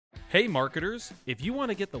Hey marketers, if you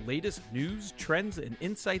want to get the latest news, trends, and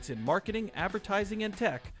insights in marketing, advertising, and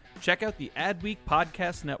tech, check out the Adweek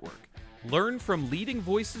Podcast Network. Learn from leading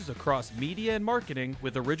voices across media and marketing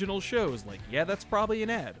with original shows like Yeah, That's Probably an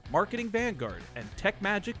Ad, Marketing Vanguard, and Tech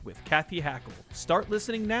Magic with Kathy Hackle. Start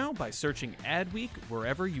listening now by searching Adweek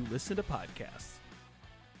wherever you listen to podcasts.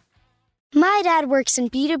 My dad works in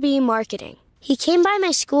B2B marketing. He came by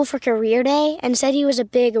my school for career day and said he was a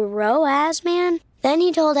big ROAS man. Then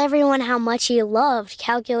he told everyone how much he loved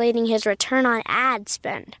calculating his return on ad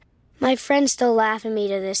spend. My friends still laugh at me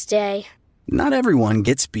to this day. Not everyone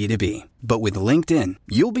gets B2B, but with LinkedIn,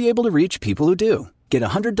 you'll be able to reach people who do. Get a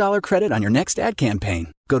 $100 credit on your next ad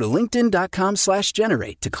campaign. Go to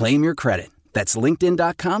linkedin.com/generate to claim your credit. That's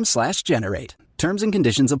linkedin.com/generate. Terms and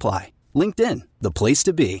conditions apply. LinkedIn, the place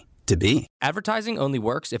to be, to be. Advertising only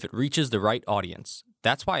works if it reaches the right audience.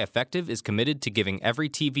 That's why Effective is committed to giving every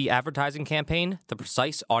TV advertising campaign the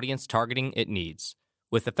precise audience targeting it needs.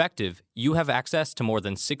 With Effective, you have access to more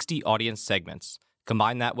than 60 audience segments.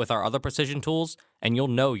 Combine that with our other precision tools, and you'll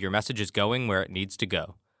know your message is going where it needs to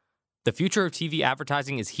go. The future of TV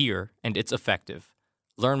advertising is here, and it's effective.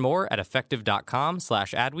 Learn more at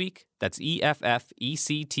effective.com/adweek. That's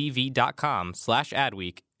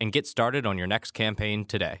EFFECTV.com/adweek, and get started on your next campaign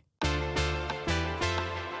today.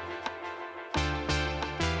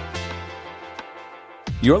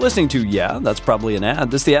 You're listening to Yeah, That's Probably an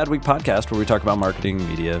Ad. This is the Adweek podcast where we talk about marketing,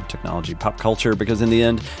 media, technology, pop culture, because in the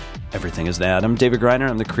end, everything is an ad. I'm David Greiner.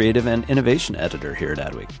 I'm the creative and innovation editor here at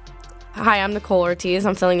Adweek. Hi, I'm Nicole Ortiz.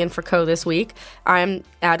 I'm filling in for Co this week. I'm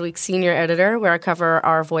Adweek's senior editor, where I cover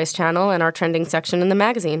our voice channel and our trending section in the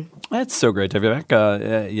magazine. It's so great to have you back.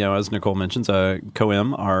 As Nicole mentions,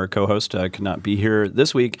 Co-M, our co-host, could not be here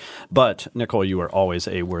this week. But, Nicole, you are always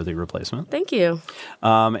a worthy replacement. Thank you.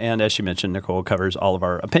 And as she mentioned, Nicole covers all of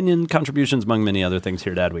our opinion contributions, among many other things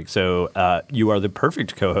here at Adweek. So you are the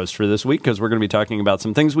perfect co-host for this week, because we're going to be talking about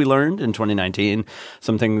some things we learned in 2019,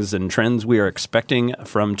 some things and trends we are expecting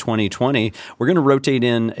from 2020. We're going to rotate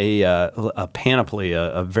in a panoply,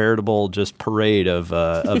 a veritable just parade of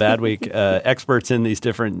Adweek experts in these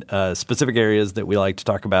different specific areas that we like to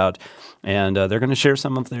talk about. And they're going to share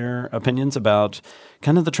some of their opinions about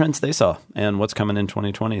kind of the trends they saw and what's coming in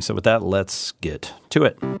 2020. So with that, let's get to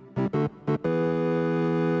it.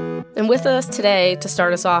 And with us today to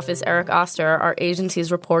start us off is Eric Oster, our agency's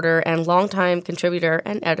reporter and longtime contributor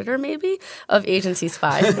and editor, maybe, of Agency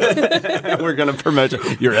Spy. We're going to promote you.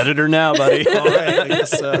 You're editor now, buddy. All right. I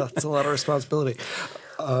guess that's a lot of responsibility.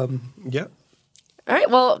 Yeah. All right.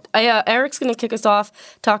 Well, Eric's going to kick us off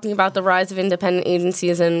talking about the rise of independent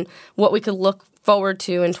agencies and what we could look forward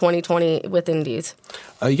to in 2020 with indies.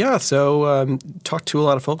 So talked to a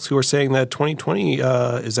lot of folks who are saying that 2020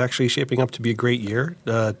 is actually shaping up to be a great year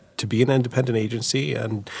to be an independent agency.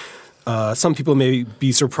 And some people may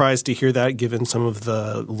be surprised to hear that, given some of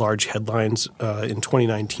the large headlines in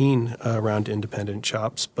 2019 around independent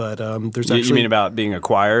shops. But there's actually— You mean about being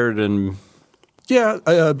acquired and— Yeah,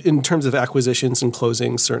 in terms of acquisitions and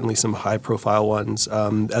closings, certainly some high-profile ones.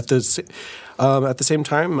 At the same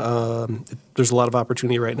time, there's a lot of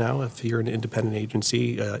opportunity right now if you're an independent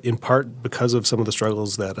agency, in part because of some of the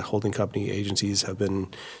struggles that holding company agencies have been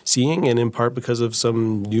seeing, and in part because of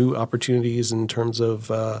some new opportunities in terms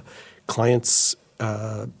of clients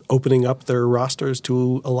opening up their rosters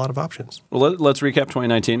to a lot of options. Well, let's recap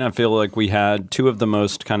 2019. I feel like we had two of the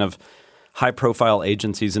most kind of high-profile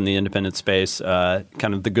agencies in the independent space,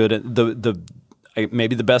 kind of the good,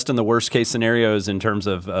 maybe the best and the worst case scenarios in terms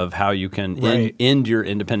of how you can end your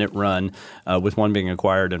independent run, with one being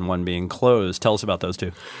acquired and one being closed. Tell us about those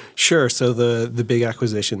two. Sure. So the big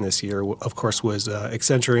acquisition this year, of course, was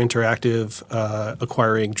Accenture Interactive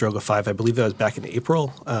acquiring Droga5. I believe that was back in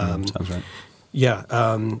April. Sounds right. Yeah.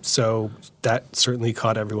 So that certainly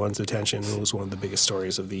caught everyone's attention. It was one of the biggest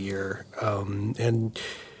stories of the year. And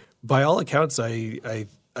by all accounts, I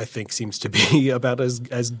think seems to be about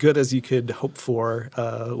as good as you could hope for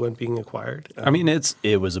when being acquired. I mean,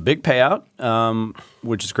 it was a big payout,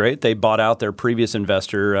 which is great. They bought out their previous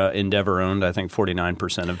investor. Endeavor owned, I think,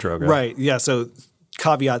 49% of Droga. Right. Yeah. So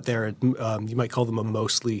caveat there, you might call them a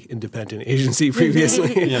mostly independent agency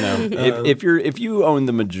previously. If you own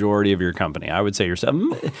the majority of your company, I would say yourself.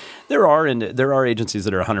 There are agencies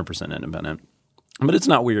that are 100% independent. But it's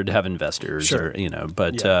not weird to have investors, sure.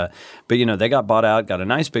 But they got bought out, got a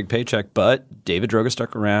nice big paycheck. But David Droga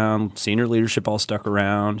stuck around, senior leadership all stuck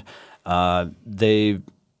around. I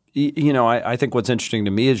think what's interesting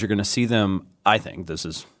to me is you're going to see them. I think this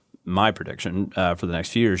is my prediction for the next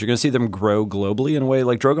few years. You're going to see them grow globally in a way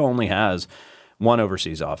like Droga only has one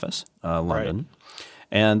overseas office, London. Right.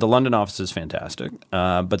 And the London office is fantastic.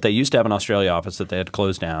 But they used to have an Australia office that they had to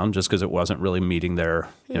close down just because it wasn't really meeting their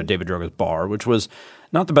David Droga's bar, which was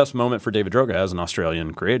not the best moment for David Droga as an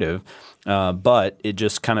Australian creative. But it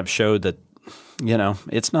just kind of showed that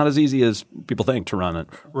it's not as easy as people think to run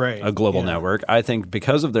a global network. I think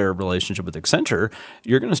because of their relationship with Accenture,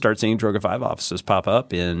 you're going to start seeing Droga 5 offices pop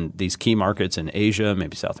up in these key markets in Asia,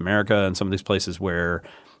 maybe South America, and some of these places where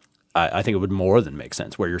I think it would more than make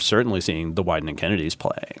sense, where you're certainly seeing the Wieden and Kennedy's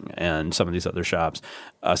playing and some of these other shops.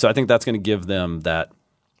 So I think that's going to give them that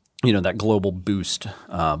global boost.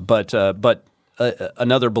 But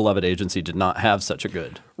another beloved agency did not have such a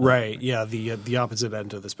good. Right. Yeah. The opposite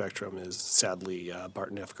end of the spectrum is sadly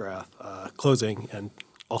Barton F. Graf closing and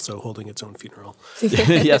also holding its own funeral.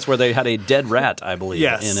 Yes, where they had a dead rat, I believe.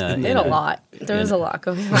 Yes. There was a lot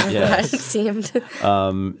going on. Yes. It seemed.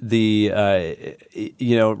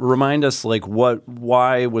 Remind us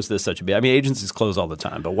why was this such a big? I mean, agencies close all the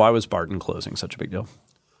time, but why was Barton closing such a big deal?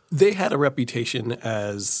 They had a reputation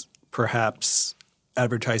as perhaps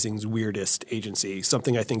advertising's weirdest agency,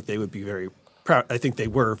 something I think they would be very proud. I think they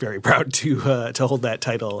were very proud to hold that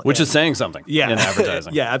title, which is saying something. In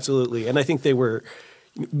advertising. Yeah, absolutely. And I think they were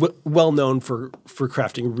well known for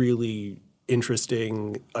crafting really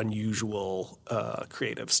interesting, unusual,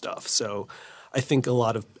 creative stuff. So I think a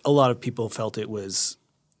lot of people felt it was,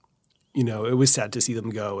 it was sad to see them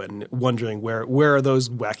go and wondering where are those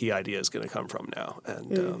wacky ideas going to come from now.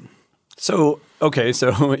 And So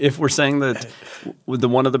if we're saying that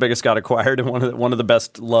one of the biggest got acquired and one of the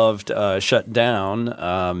best loved shut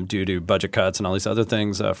down due to budget cuts and all these other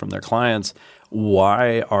things from their clients,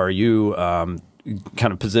 why are you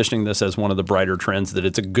kind of positioning this as one of the brighter trends that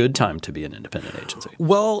it's a good time to be an independent agency?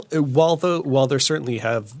 Well, while there certainly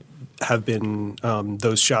have been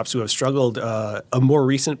those shops who have struggled, a more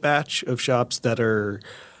recent batch of shops that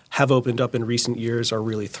have opened up in recent years are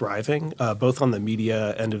really thriving, both on the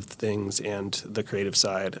media end of things and the creative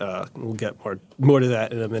side. We'll get more to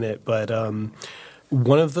that in a minute. But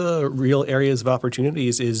one of the real areas of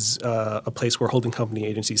opportunities is a place where holding company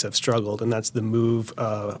agencies have struggled, and that's the move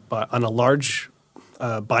by a large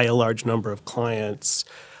number of clients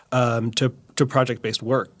to project-based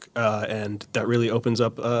work. And that really opens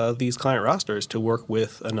up these client rosters to work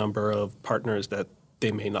with a number of partners that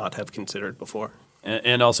they may not have considered before.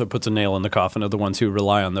 And also puts a nail in the coffin of the ones who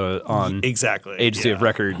rely on exactly agency of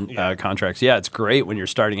record contracts. Yeah, it's great when you're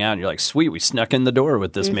starting out and you're like, sweet, we snuck in the door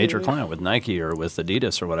with this major client, with Nike or with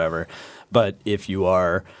Adidas or whatever. But if you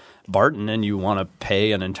are Barton and you want to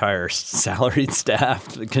pay an entire salaried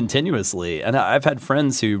staff continuously, and I've had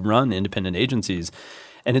friends who run independent agencies,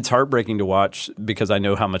 and it's heartbreaking to watch because I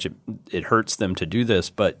know how much it hurts them to do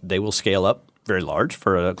this, but they will scale up very large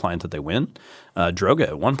for a client that they win. Droga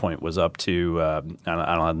at one point was up to I don't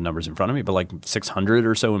have the numbers in front of me, but like 600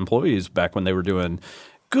 or so employees back when they were doing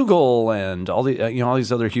Google and all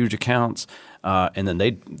these other huge accounts, and then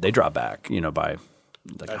they drop back by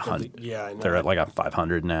like 100. Yeah, I know. They're at like a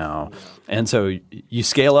 500 now, and so you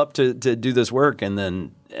scale up to do this work, and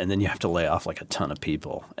then you have to lay off like a ton of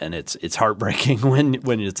people, and it's heartbreaking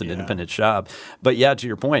when it's an independent shop. But yeah, to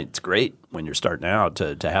your point, it's great when you're starting out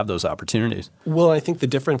to have those opportunities. Well, I think the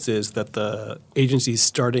difference is that the agencies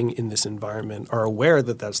starting in this environment are aware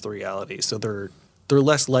that that's the reality, so they're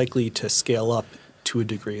less likely to scale up to a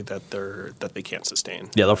degree that they can't sustain.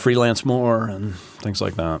 Yeah, they'll freelance more and things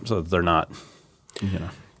like that, so they're not.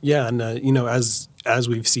 Yeah, and as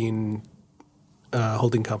we've seen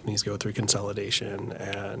holding companies go through consolidation,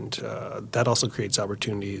 and that also creates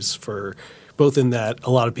opportunities for both in that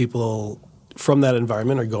a lot of people from that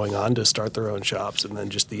environment are going on to start their own shops, and then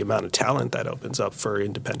just the amount of talent that opens up for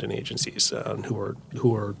independent agencies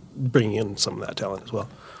who are bringing in some of that talent as well.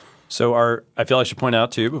 So I feel I should point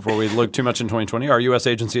out, too, before we look too much in 2020, our U.S.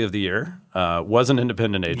 Agency of the Year was an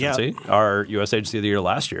independent agency. Yeah. Our U.S. Agency of the Year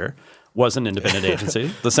last year was an independent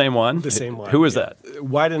agency. The same one? The same one. Who was that?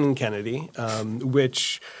 Wieden and Kennedy,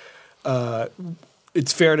 which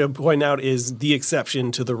it's fair to point out is the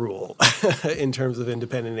exception to the rule in terms of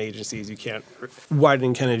independent agencies. You can't – Wieden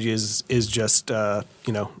and Kennedy is just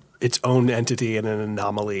its own entity and an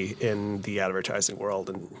anomaly in the advertising world.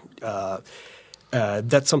 And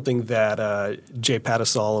that's something that Jay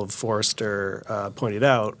Patisol of Forrester pointed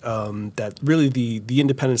out, that really the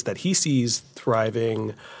independents that he sees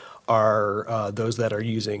thriving are those that are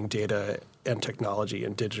using data and technology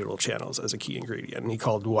and digital channels as a key ingredient. And he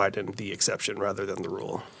called Wieden the exception rather than the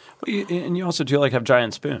rule. Well, and you also do have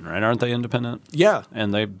Giant Spoon, right? Aren't they independent? Yeah.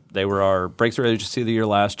 And they were our Breakthrough Agency of the Year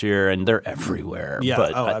last year, and they're everywhere. Yeah,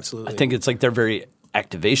 but absolutely. I think it's they're very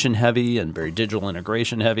activation heavy and very digital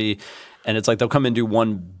integration heavy. And it's they'll come and do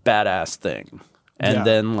one badass thing. and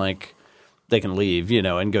then like they can leave,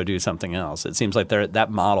 and go do something else. It seems like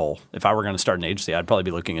that model. If I were going to start an agency, I'd probably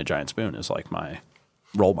be looking at Giant Spoon as like my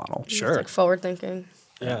role model. Sure, it's like forward thinking.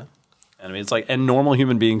 Yeah. And I mean, it's like, and normal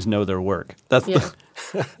human beings know their work. That's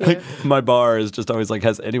my bar is just always like,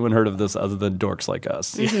 has anyone heard of this other than dorks like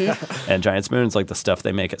us? And Giant Spoon's like the stuff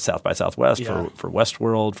they make at South by Southwest for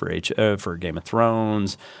Westworld, for Game of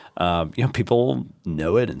Thrones. People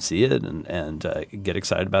know it and see it and get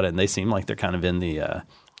excited about it, and they seem like they're kind of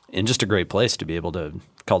in just a great place to be able to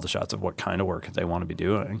call the shots of what kind of work they want to be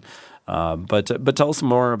doing. But tell us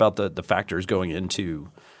more about the factors going into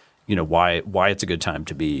why it's a good time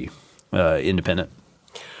to be independent.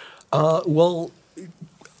 Well,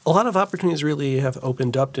 a lot of opportunities really have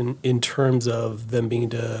opened up in terms of them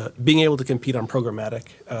being able to compete on programmatic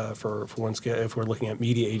for one scale. If we're looking at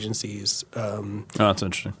media agencies, that's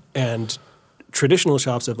interesting. And traditional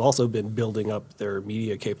shops have also been building up their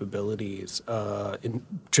media capabilities in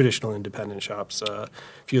traditional independent shops. A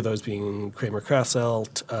few of those being Kramer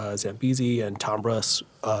Krasselt, Zambezi, and Tombras,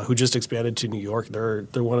 who just expanded to New York. They're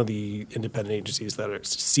one of the independent agencies that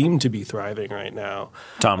seem to be thriving right now.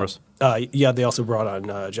 Tombras. They also brought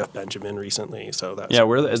on Jeff Benjamin recently. So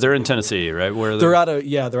that's they're in Tennessee, right? They're out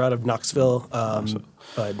of Knoxville.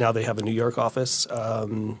 But now they have a New York office,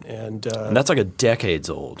 and that's like a decades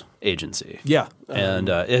old agency. Yeah, and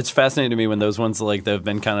it's fascinating to me when those ones like they've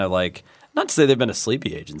been kind of like, not to say they've been a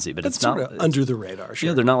sleepy agency, but it's not under the radar. Sure.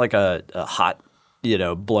 Yeah, they're not like a hot,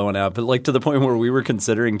 blowing out, but like to the point where we were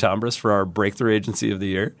considering Tombras for our breakthrough agency of the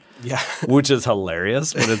year. Yeah, which is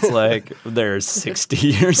hilarious. But it's like they're 60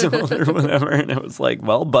 years old or whatever, and it was like,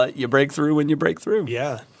 well, but you break through when you break through.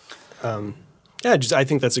 Yeah, I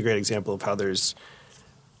think that's a great example of how there's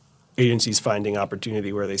agencies finding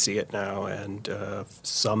opportunity where they see it now, and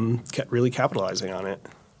some really capitalizing on it.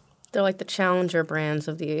 They're like the challenger brands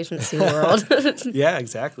of the agency world. Yeah,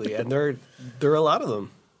 exactly, and there are a lot of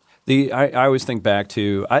them. I always think back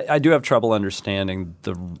to I do have trouble understanding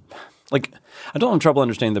I don't have trouble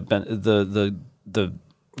understanding the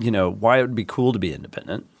why it would be cool to be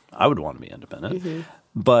independent. I would want to be independent. Mm-hmm.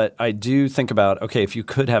 But I do think about, okay, if you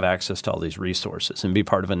could have access to all these resources and be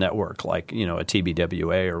part of a network like, a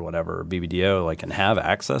TBWA or whatever, or BBDO, like, and have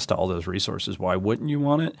access to all those resources, why wouldn't you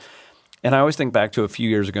want it? And I always think back to a few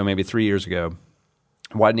years ago, maybe 3 years ago,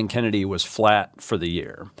 Wieden & Kennedy was flat for the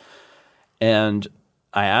year. And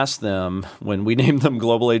I asked them when we named them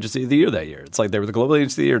Global Agency of the Year that year. It's like they were the Global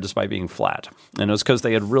Agency of the Year despite being flat. And it was because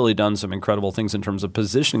they had really done some incredible things in terms of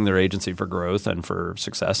positioning their agency for growth and for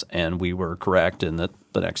success. And we were correct in that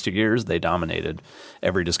the next 2 years they dominated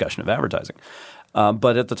every discussion of advertising.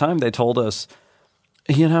 But at the time they told us,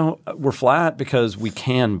 we're flat because we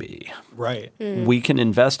can be. Right. We can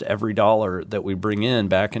invest every dollar that we bring in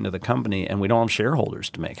back into the company, and we don't have shareholders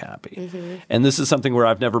to make happy. Mm-hmm. And this is something where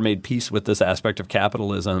I've never made peace with this aspect of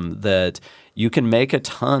capitalism, that you can make a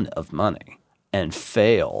ton of money and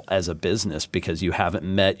fail as a business because you haven't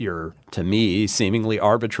met your, to me, seemingly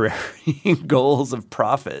arbitrary goals of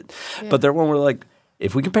profit. Yeah. But they're one where like,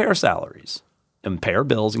 if we can pay our salaries and pay our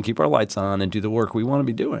bills and keep our lights on and do the work we want to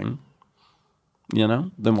be doing,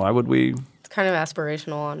 then why would we? It's kind of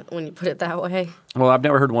aspirational when you put it that way. Well, I've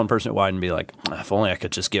never heard one person at Wieden be like, if only I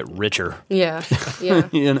could just get richer. Yeah.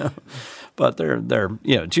 But they're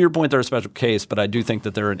to your point, they're a special case, but I do think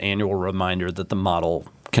that they're an annual reminder that the model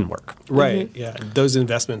can work. Right, mm-hmm. Yeah. Those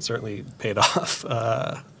investments certainly paid off,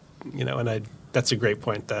 and that's a great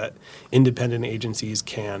point, that independent agencies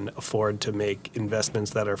can afford to make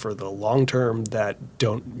investments that are for the long term that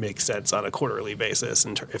don't make sense on a quarterly basis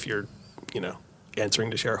if you're,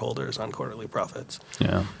 answering to shareholders on quarterly profits.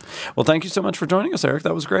 Yeah. Well, thank you so much for joining us, Eric.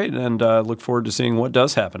 That was great, and look forward to seeing what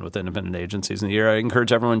does happen with independent agencies in the year. I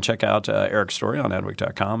encourage everyone to check out Eric's story on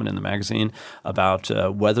adweek.com and in the magazine about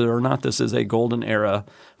whether or not this is a golden era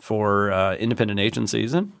for independent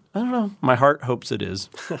agencies. And I don't know. My heart hopes it is.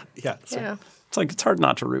 Yeah. It's like it's hard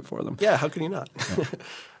not to root for them. Yeah, how can you not? Yeah.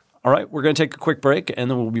 All right, we're going to take a quick break,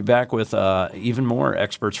 and then we'll be back with even more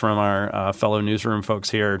experts from our fellow newsroom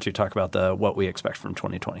folks here to talk about what we expect from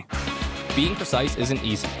 2020. Being precise isn't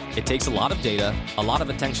easy. It takes a lot of data, a lot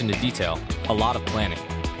of attention to detail, a lot of planning.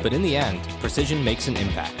 But in the end, precision makes an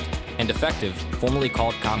impact. And Effective, formerly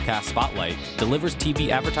called Comcast Spotlight, delivers TV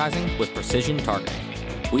advertising with precision targeting.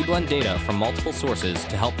 We blend data from multiple sources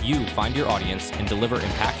to help you find your audience and deliver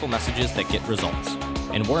impactful messages that get results.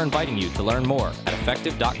 And we're inviting you to learn more at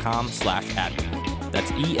effective.com/adweek.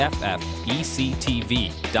 That's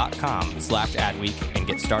EFFECTV.com/adweek and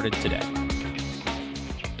get started today.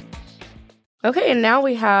 Okay, and now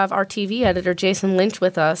we have our TV editor, Jason Lynch,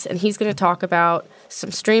 with us, and he's going to talk about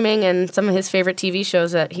some streaming and some of his favorite TV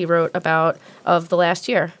shows that he wrote about of the last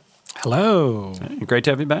year. Hello. Hey, great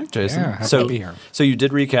to have you back, Jason. Yeah, happy to be here. So you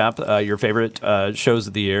did recap your favorite shows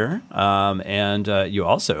of the year, and you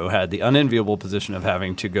also had the unenviable position of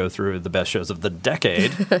having to go through the best shows of the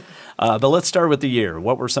decade. But let's start with the year.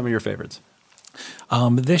 What were some of your favorites?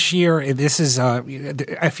 This year, this is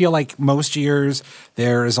I feel like most years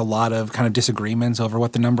there is a lot of kind of disagreements over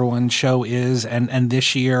what the number one show is, and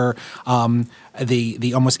this year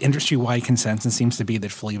the almost industry-wide consensus seems to be that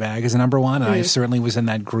Fleabag is the number one, and I certainly was in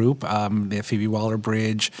that group. The Phoebe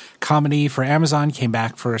Waller-Bridge comedy for Amazon came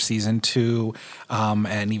back for season 2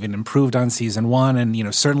 and even improved on season 1,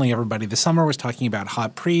 and certainly everybody this summer was talking about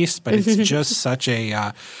Hot Priest, but it's just such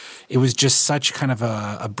a it was just such kind of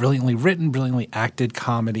a brilliantly written, brilliantly acted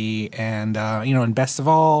comedy, and and best of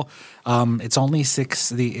all, it's only 6.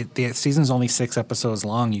 The season's only 6 episodes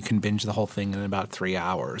long. You can binge the whole thing in about 3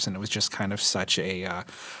 hours, and it was just kind of such a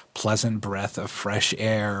pleasant breath of fresh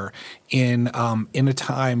air in a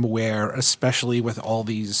time where, especially with all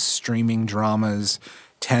these streaming dramas,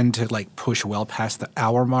 tend to push well past the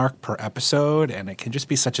hour mark per episode, and it can just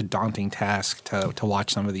be such a daunting task to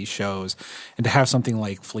watch some of these shows, and to have something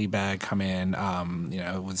like Fleabag come in,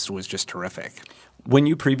 was just terrific. When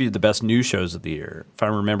you previewed the best new shows of the year, if I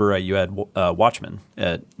remember right, you had Watchmen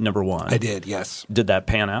at number 1. I did, yes. Did that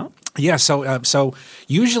pan out? Yeah, so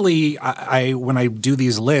usually I when I do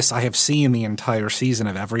these lists, I have seen the entire season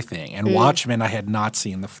of everything. And Watchmen, I had not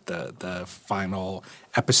seen the final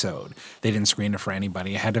episode. They didn't screen it for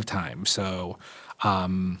anybody ahead of time. So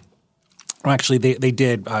actually, they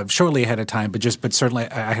did shortly ahead of time, but certainly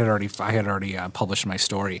I had already published my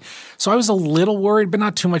story, so I was a little worried, but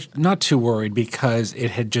not too worried, because it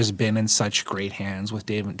had just been in such great hands with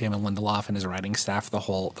Damon Lindelof and his writing staff the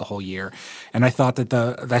whole year, and I thought that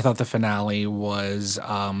the finale was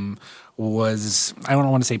I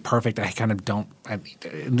don't want to say perfect. I kind of don't.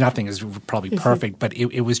 Nothing is probably perfect, but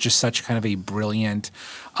it was just such kind of a brilliant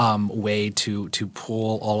way to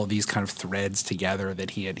pull all of these kind of threads together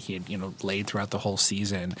that he had laid throughout the whole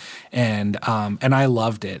season, and I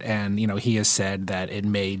loved it. And he has said that it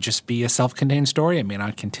may just be a self-contained story. It may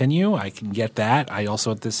not continue. I can get that. I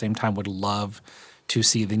also at the same time would love to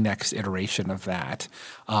see the next iteration of that,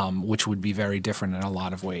 which would be very different in a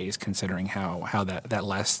lot of ways, considering how that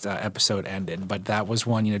last episode ended. But that was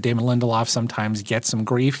one. Damon Lindelof sometimes gets some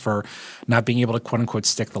grief for not being able to quote unquote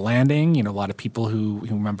stick the landing. A lot of people who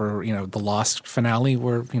remember the Lost finale,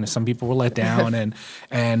 where some people were let down, and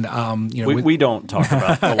we don't talk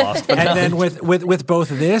about the Lost finale. And then with both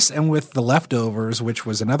this and with The Leftovers, which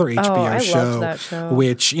was another HBO show, loved that show,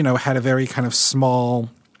 which had a very kind of small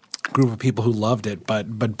group of people who loved it,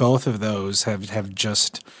 but both of those have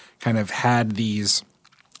just kind of had these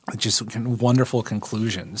just wonderful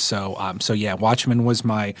conclusions. So yeah, Watchmen was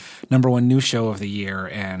my number 1 new show of the year,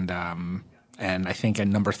 and I think a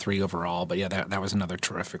number 3 overall. But yeah, that was another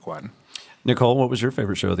terrific one. Nicole, what was your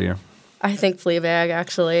favorite show of the year? I think Fleabag,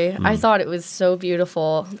 actually. I thought it was so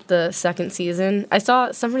beautiful, the second season. I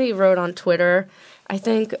saw somebody wrote on Twitter, I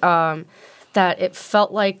think, that it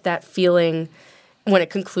felt like that feeling when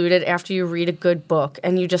it concluded after you read a good book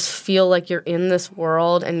and you just feel like you're in this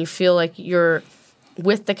world and you feel like you're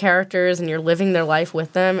with the characters and you're living their life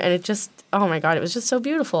with them. And it just, oh my God, it was just so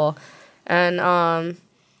beautiful. And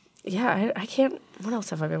yeah, I can't, what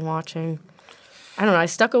else have I been watching? I don't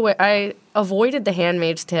know. I avoided The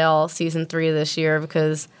Handmaid's Tale season 3 this year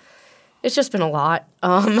because it's just been a lot.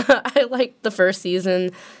 I liked the first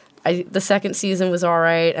season. The second season was all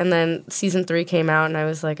right, and then season 3 came out, and I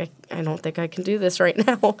was like, I don't think I can do this right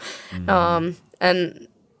now. And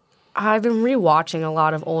I've been rewatching a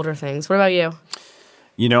lot of older things. What about you?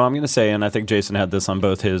 I'm going to say, and I think Jason had this on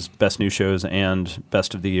both his best new shows and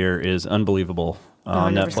best of the year, is Unbelievable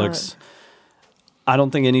on Netflix. I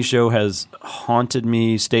don't think any show has haunted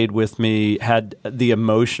me, stayed with me, had the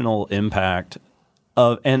emotional impact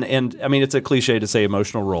and I mean, it's a cliche to say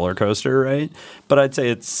emotional roller coaster, right? But I'd say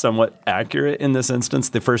it's somewhat accurate in this instance.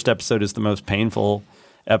 The first episode is the most painful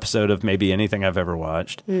episode of maybe anything I've ever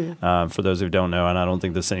watched. For those who don't know, and I don't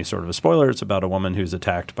think this is any sort of a spoiler, it's about a woman who's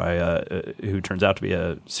attacked by who turns out to be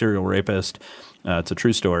a serial rapist. It's a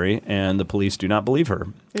true story, and the police do not believe her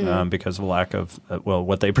because of a lack of,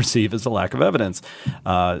 what they perceive as a lack of evidence.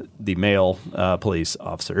 The male police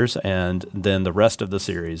officers, and then the rest of the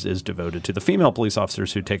series is devoted to the female police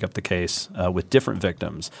officers who take up the case with different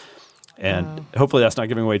victims. And hopefully that's not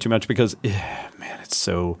giving away too much because, man, it's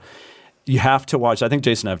so... you have to watch. I think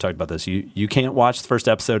Jason and I have talked about this. You can't watch the first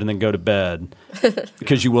episode and then go to bed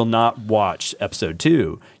because you will not watch episode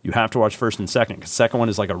 2. You have to watch first and second. Because second one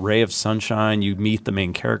is like a ray of sunshine. You meet the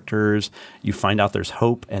main characters. You find out there's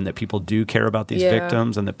hope and that people do care about these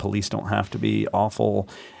victims and that police don't have to be awful.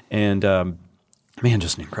 And man,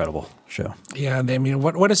 just an incredible show. Yeah, I mean,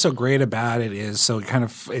 what is so great about it is so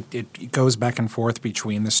it goes back and forth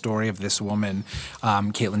between the story of this woman,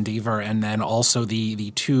 Caitlin Dever, and then also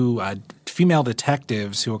the two female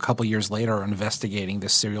detectives who a couple years later are investigating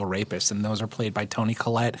this serial rapist, and those are played by Toni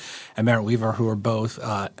Collette and Merritt Weaver, who are both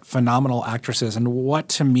phenomenal actresses. And what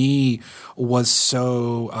to me was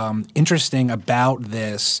so interesting about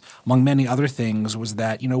this, among many other things, was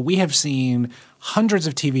that we have seen hundreds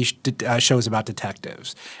of TV shows about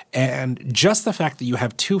detectives, and just the fact that you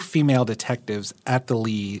have two female detectives as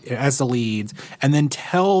the leads, and then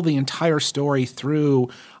tell the entire story through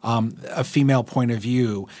a female point of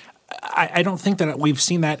view. I don't think that we've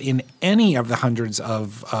seen that in any of the hundreds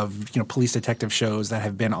of police detective shows that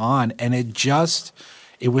have been on, and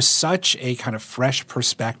it was such a kind of fresh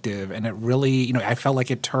perspective, and it really, I felt like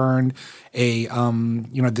it turned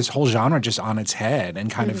this whole genre just on its head, and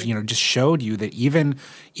kind of, just showed you that even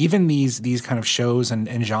these kind of shows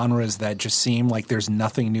and genres that just seem like there's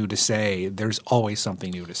nothing new to say, there's always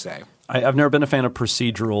something new to say. I've never been a fan of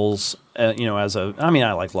procedurals,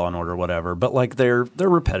 I like Law and Order, whatever, but like they're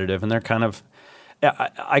repetitive and they're kind of.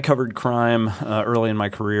 I covered crime early in my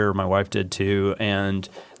career. My wife did too, and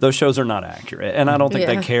those shows are not accurate. And I don't think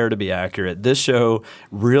they care to be accurate. This show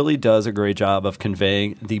really does a great job of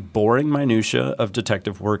conveying the boring minutia of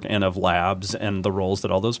detective work and of labs and the roles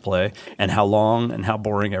that all those play, and how long and how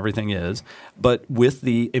boring everything is, but with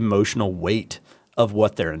the emotional weight of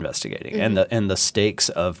what they're investigating and the stakes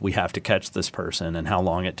of we have to catch this person and how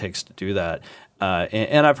long it takes to do that.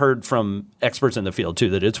 And I've heard from experts in the field too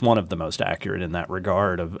that it's one of the most accurate in that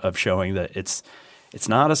regard of showing that it's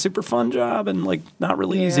not a super fun job and like not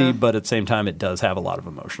really easy, but at the same time it does have a lot of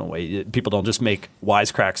emotional weight. People don't just make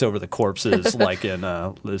wisecracks over the corpses like in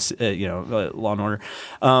Law and Order.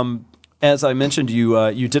 As I mentioned,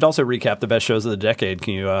 you did also recap the best shows of the decade.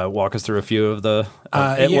 Can you walk us through a few of the?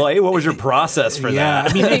 What was your process for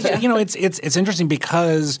that? I mean, it's interesting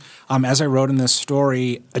because as I wrote in this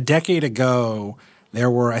story, a decade ago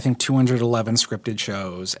there were I think 211 scripted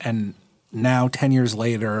shows, and now 10 years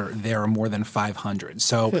later there are more than 500.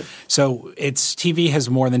 So it's TV has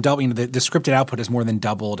more than doubled. The scripted output has more than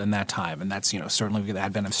doubled in that time, and that's certainly with the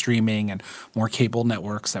advent of streaming and more cable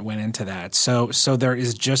networks that went into that. So there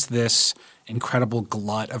is just this incredible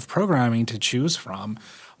glut of programming to choose from.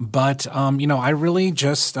 But I really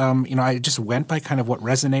just I just went by kind of what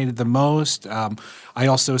resonated the most. I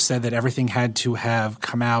also said that everything had to have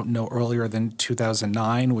come out no earlier than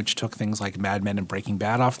 2009, which took things like Mad Men and Breaking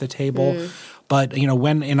Bad off the table. But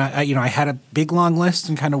I had a big long list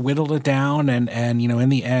and kind of whittled it down, and in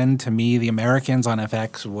the end, to me, The Americans on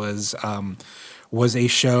FX was a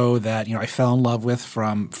show that I fell in love with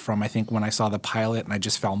from I think when I saw the pilot, and I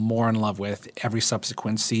just fell more in love with every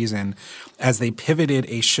subsequent season as they pivoted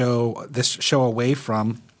this show away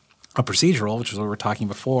from a procedural, which is what we were talking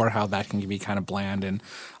before, how that can be kind of bland and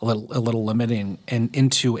a little limiting, and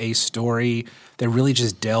into a story that really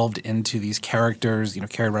just delved into these characters.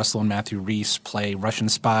 Kerry Russell and Matthew Rhys play Russian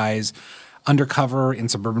spies undercover in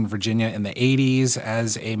suburban Virginia in the 80s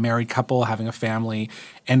as a married couple having a family.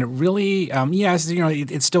 And it really,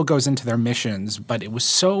 it still goes into their missions, but it was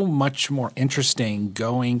so much more interesting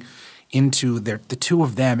going into the two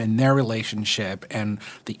of them and their relationship and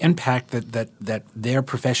the impact that their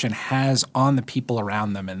profession has on the people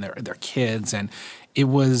around them and their kids. And it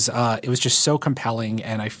was just so compelling,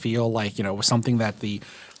 and I feel like it was something that the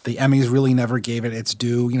Emmys really never gave it its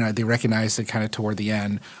due. They recognized it kind of toward the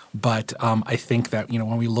end. But I think that,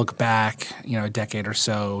 when we look back, a decade or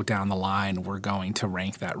so down the line, we're going to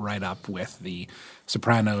rank that right up with the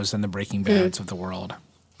Sopranos and the Breaking Bads of the world.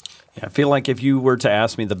 Yeah, I feel like if you were to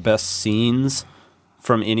ask me the best scenes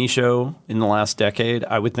from any show in the last decade,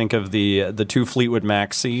 I would think of the two Fleetwood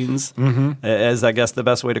Mac scenes as, I guess, the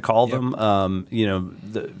best way to call them.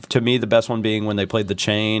 To me, the best one being when they played The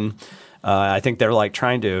Chain. I think they're like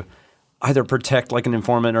trying to either protect like an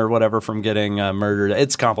informant or whatever from getting murdered.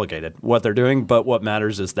 It's complicated what they're doing, but what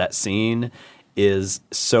matters is that scene is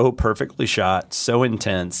so perfectly shot, so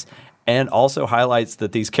intense, and also highlights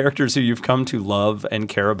that these characters who you've come to love and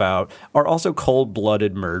care about are also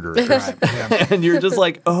cold-blooded murderers. Right. Yeah. And you're just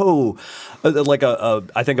like,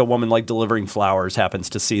 I think a woman like delivering flowers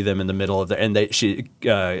happens to see them in the middle of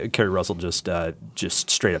Kerry Russell just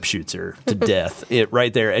straight up shoots her to death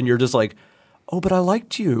right there, and you're just like, oh, but I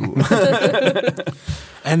liked you.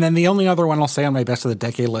 And then the only other one I'll say on my best of the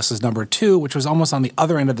decade list is number 2, which was almost on the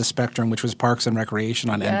other end of the spectrum, which was Parks and Recreation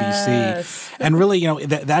on NBC. And really,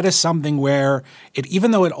 that is something where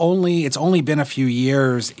even though it's only been a few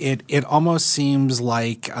years, it almost seems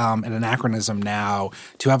like an anachronism now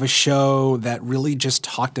to have a show that really just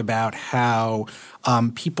talked about how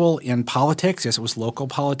people in politics, yes, it was local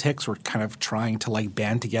politics, were kind of trying to like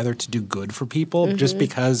band together to do good for people just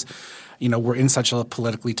because we're in such a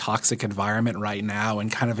politically toxic environment right now,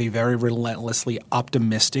 and kind of a very relentlessly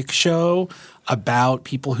optimistic show about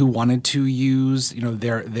people who wanted to use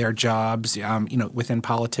their jobs within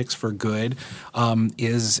politics for good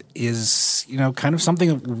is kind of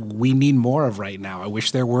something we need more of right now. I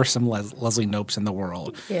wish there were some Leslie Knopes in the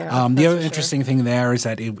world. Yeah, the other interesting thing there is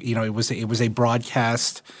that it was a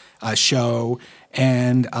broadcast show,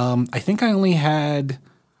 and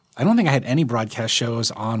I don't think I had any broadcast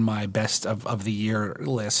shows on my best of the year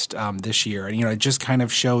list this year. And, it just kind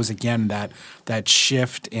of shows, again, that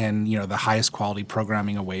shift in, the highest quality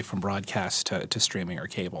programming away from broadcast to streaming or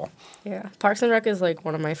cable. Yeah. Parks and Rec is, like,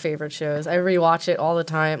 one of my favorite shows. I rewatch it all the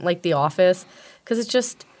time, like The Office, because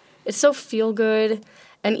it's so feel-good.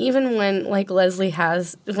 And even when, like,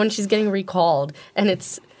 when she's getting recalled and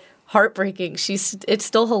it's heartbreaking, it's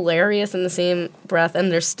still hilarious in the same breath, and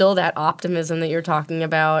there's still that optimism that you're talking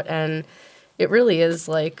about, and it really is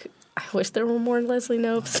like, I wish there were more Leslie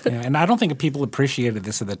Knopes. Yeah, and I don't think people appreciated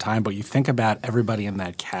this at the time, but you think about everybody in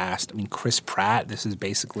that cast. I mean, Chris Pratt, this is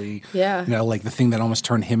basically, like the thing that almost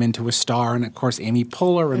turned him into a star. And, of course, Amy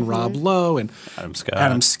Poehler and Rob Lowe and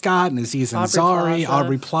Adam Scott and Aziz Ansari,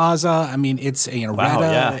 Aubrey Plaza. I mean, it's,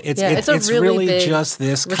 Retta. Yeah. It's really just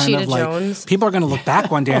this Rashida kind of like, Jones. People are going to look back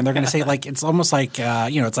one day and they're going to say, like, it's almost like,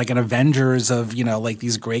 it's like an Avengers of, like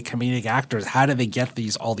these great comedic actors. How do they get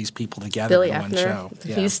all these people together Billy in one Eichner. show?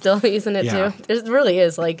 Yeah. He's still in it too. It really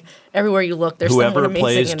is like everywhere you look, there's whoever someone amazing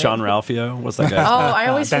plays in John it. Ralphio. What's that guy? I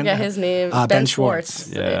always forget his name. Ben Schwartz.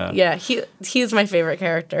 Yeah, he's my favorite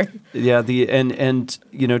character. Yeah, and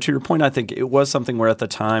to your point, I think it was something where at the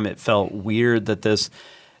time it felt weird that this.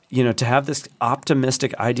 To have this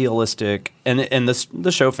optimistic, idealistic, and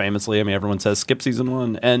the show famously, I mean, everyone says skip season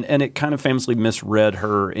 1, and it kind of famously misread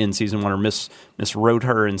her in season 1 or miswrote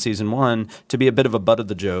her in season 1 to be a bit of a butt of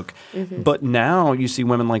the joke. Mm-hmm. But now you see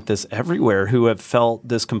women like this everywhere who have felt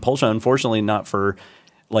this compulsion, unfortunately not for –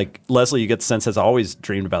 like Leslie, you get the sense, has always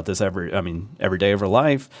dreamed about this every day of her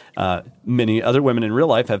life. Many other women in real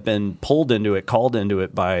life have been pulled into it, called into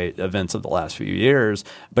it by events of the last few years.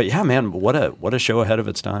 But yeah, man, what a show ahead of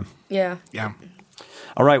its time. Yeah. Yeah.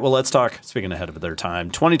 All right, well, let's talk, speaking ahead of their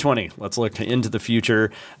time, 2020. Let's look into the future.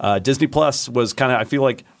 Disney Plus was kind of, I feel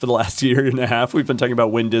like for the last year and a half, we've been talking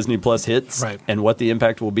about when Disney Plus hits and what the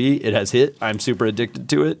impact will be. It has hit. I'm super addicted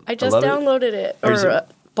to it. I just downloaded it.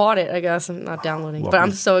 Bought it, I guess. I'm not downloading, but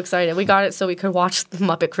I'm so excited. We got it so we could watch The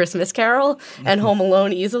Muppet Christmas Carol and Home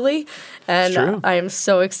Alone easily, and I am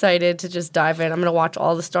so excited to just dive in. I'm going to watch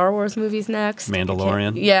all the Star Wars movies next.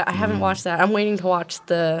 Mandalorian. I haven't watched that. I'm waiting to watch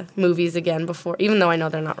the movies again before, even though I know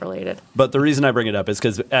they're not related. But the reason I bring it up is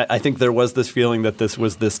because I think there was this feeling that this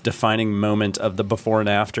was this defining moment of the before and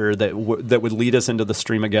after that would lead us into the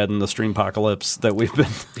Streamageddon, the Streampocalypse that we've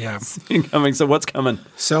been seeing coming. So what's coming?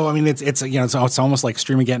 So I mean, it's almost like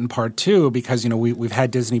Streamageddon Part 2 because we've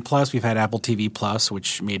had Disney Plus, we've had Apple TV Plus,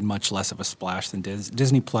 which made much less of a splash than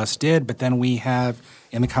Disney Plus did. But then we have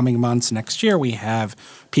in the coming months next year we have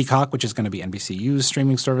Peacock, which is going to be NBCU's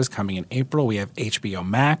streaming service, coming in April. We have HBO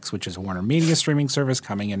Max, which is Warner Media's streaming service,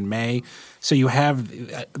 coming in May. So you have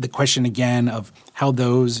the question again of how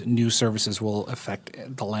those new services will affect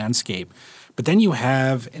the landscape. But then you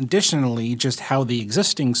have additionally just how the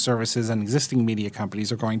existing services and existing media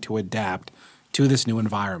companies are going to adapt to this new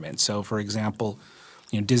environment. So, for example,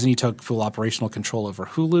 Disney took full operational control over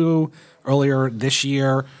Hulu earlier this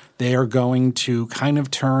year. They are going to kind of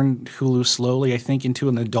turn Hulu slowly, I think, into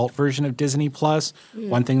an adult version of Disney Plus.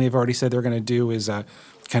 One thing they've already said they're going to do is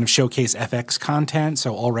kind of showcase FX content.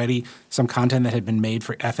 So already some content that had been made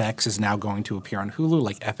for FX is now going to appear on Hulu,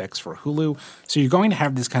 like FX for Hulu. So you're going to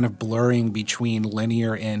have this kind of blurring between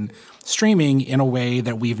linear and streaming in a way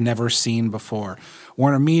that we've never seen before.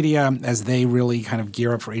 Warner Media, as they really kind of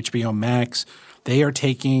gear up for HBO Max, they are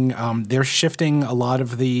taking they're shifting a lot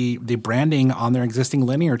of the branding on their existing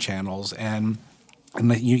linear channels, and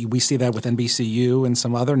we see that with NBCU and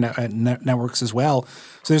some other networks as well.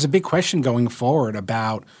 So there's a big question going forward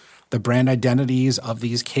about the brand identities of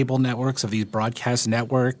these cable networks, of these broadcast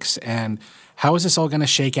networks, and how is this all going to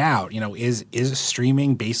shake out? Is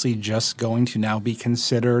streaming basically just going to now be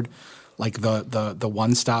considered like the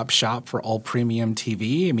one-stop shop for all premium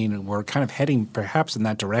TV? I mean, we're kind of heading perhaps in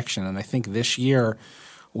that direction. And I think this year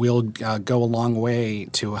will go a long way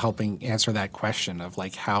to helping answer that question of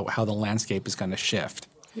like how the landscape is going to shift.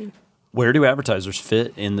 Where do advertisers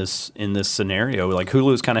fit in this scenario? Like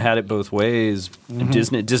Hulu's kind of had it both ways.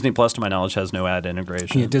 Disney Plus, to my knowledge, has no ad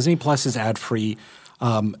integration. Yeah, Disney Plus is ad free.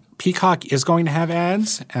 Peacock is going to have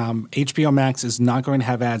ads. HBO Max is not going to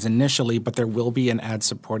have ads initially, but there will be an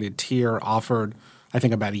ad-supported tier offered, I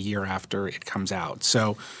think, about a year after it comes out.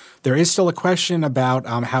 So there is still a question about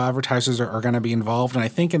how advertisers are going to be involved. And I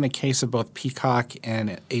think in the case of both Peacock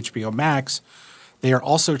and HBO Max, they are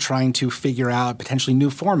also trying to figure out potentially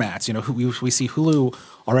new formats. You know, we see Hulu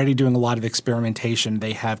already doing a lot of experimentation.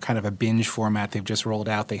 They have kind of a binge format they've just rolled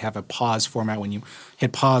out. They have a pause format. When you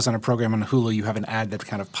hit pause on a program on Hulu, you have an ad that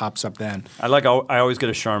kind of pops up then. I always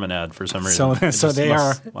get a Charmin ad for some reason. So they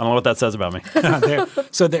are. I don't know what that says about me.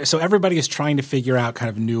 So everybody is trying to figure out kind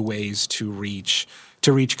of new ways to reach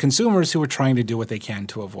consumers who are trying to do what they can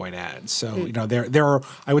to avoid ads. So, you know, there are,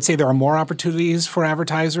 I would say there are more opportunities for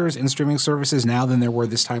advertisers in streaming services now than there were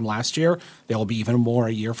this time last year. There will be even more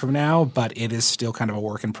a year from now, but it is still kind of a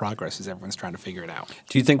work in progress as everyone's trying to figure it out.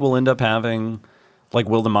 Do you think we'll end up having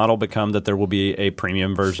will the model become that there will be a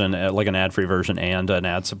premium version, like an ad-free version and an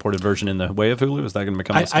ad-supported version in the way of Hulu? Is that going to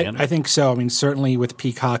become the standard? I think so. I mean, certainly with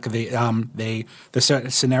Peacock, the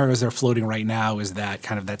scenarios they're floating right now is that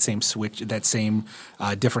kind of that same switch, that same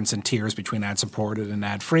difference in tiers between ad-supported and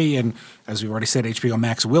ad-free. And as we've already said, HBO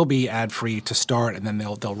Max will be ad-free to start, and then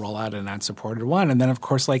they'll roll out an ad-supported one. And then, of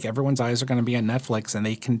course, like everyone's eyes are going to be on Netflix, and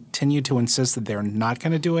they continue to insist that they're not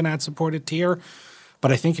going to do an ad-supported tier.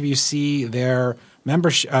 But I think if you see their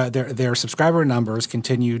their subscriber numbers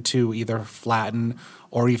continue to either flatten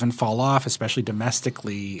or even fall off, especially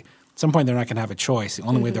domestically, at some point they're not going to have a choice. The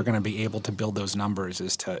only way they're going to be able to build those numbers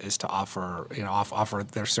is to offer offer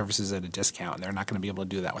their services at a discount. They're not going to be able to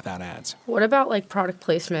do that without ads. What about like product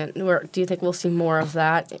placement? Do you think we'll see more of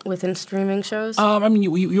that within streaming shows? I mean,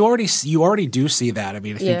 you already do see that. I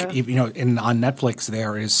mean, I think on Netflix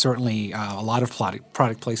there is certainly a lot of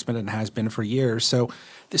product placement and has been for years. So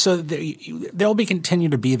there'll be continue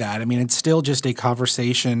to be that. I mean, it's still just a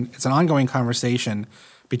conversation. It's an ongoing conversation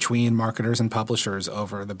between marketers and publishers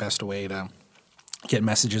over the best way to get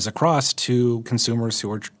messages across to consumers who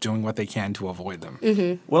are doing what they can to avoid them.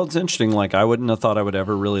 Mm-hmm. Well, it's interesting. Like, I wouldn't have thought I would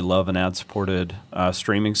ever really love an ad-supported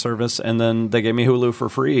streaming service, and then they gave me Hulu for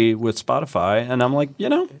free with Spotify, and I'm like,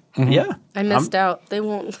 yeah. I missed out. They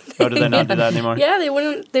won't. Oh, do they not do that anymore? Yeah, they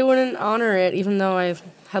wouldn't honor it, even though I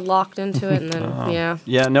had locked into it, and then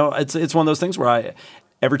Yeah, no, it's one of those things where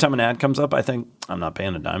every time an ad comes up, I think, I'm not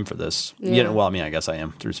paying a dime for this. Yeah. Well, I mean, I guess I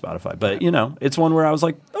am through Spotify. But, it's one where I was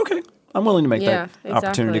like, okay, I'm willing to make that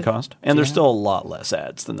opportunity cost. And there's still a lot less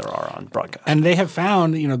ads than there are on broadcast. And they have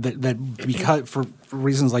found, that because for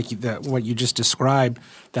reasons like what you just described,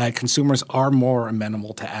 that consumers are more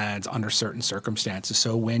amenable to ads under certain circumstances.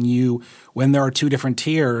 So when there are two different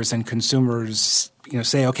tiers and consumers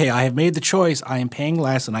say, okay, I have made the choice, I am paying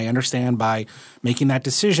less, and I understand by making that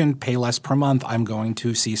decision, pay less per month, I'm going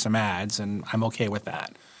to see some ads, and I'm okay with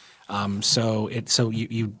that. So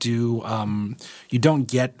you don't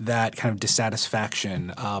get that kind of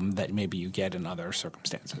dissatisfaction that maybe you get in other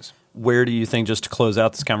circumstances. Where do you think, just to close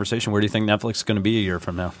out this conversation, where do you think Netflix is going to be a year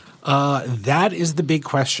from now? That is the big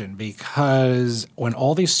question, because when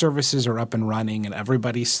all these services are up and running and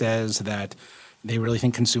everybody says that they really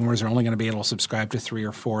think consumers are only going to be able to subscribe to 3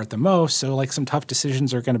 or 4 at the most. So like some tough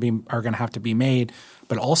decisions are going to have to be made.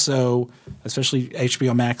 But also, especially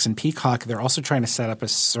HBO Max and Peacock, they're also trying to set up a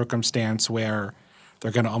circumstance where they're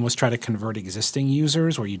going to almost try to convert existing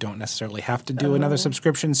users where you don't necessarily have to do another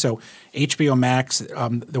subscription. So HBO Max,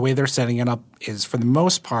 the way they're setting it up is, for the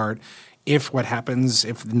most part, if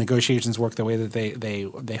the negotiations work the way that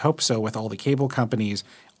they hope so with all the cable companies,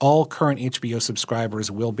 all current HBO subscribers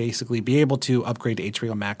will basically be able to upgrade to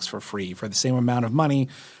HBO Max for free. For the same amount of money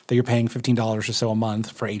that you're paying $15 or so a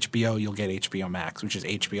month for HBO, you'll get HBO Max, which is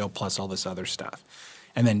HBO plus all this other stuff.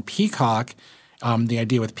 And then Peacock, the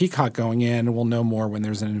idea with Peacock going in, we'll know more when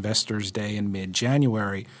there's an Investors Day in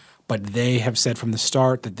mid-January, but they have said from the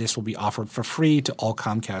start that this will be offered for free to all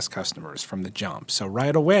Comcast customers from the jump. So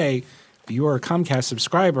right away, if you are a Comcast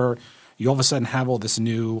subscriber, you all of a sudden have all this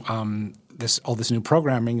new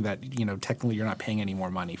programming that technically you're not paying any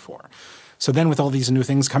more money for. So then with all these new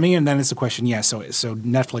things coming in, then it's the question, so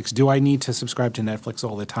Netflix, do I need to subscribe to Netflix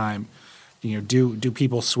all the time? Do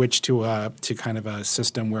people switch to kind of a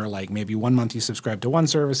system where like maybe 1 month you subscribe to one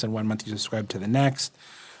service and 1 month you subscribe to the next?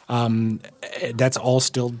 That's all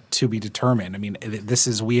still to be determined. I mean,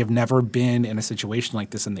 we have never been in a situation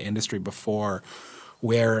like this in the industry before,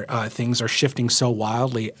 where things are shifting so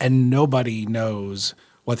wildly and nobody knows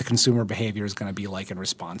what the consumer behavior is going to be like in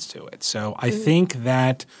response to it. So I think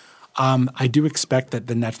that I do expect that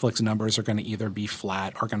the Netflix numbers are going to either be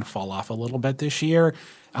flat or going to fall off a little bit this year,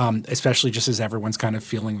 especially just as everyone's kind of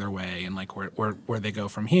feeling their way and like where they go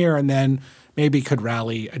from here, and then maybe could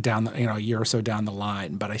rally down a year or so down the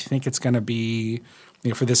line. But I think it's going to be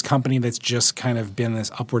for this company that's just kind of been this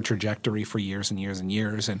upward trajectory for years and years and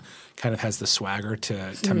years, and kind of has the swagger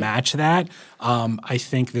to match that. I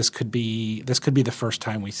think this could be the first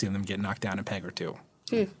time we see them get knocked down a peg or two.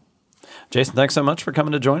 Jason, thanks so much for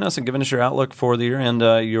coming to join us and giving us your outlook for the year and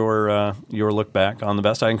your look back on the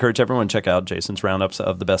best. I encourage everyone to check out Jason's roundups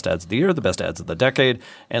of the best ads of the year, the best ads of the decade,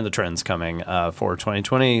 and the trends coming for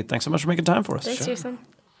 2020. Thanks so much for making time for us. Thanks, Jason.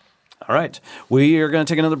 All right. We are going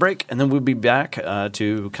to take another break, and then we'll be back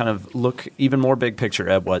to kind of look even more big picture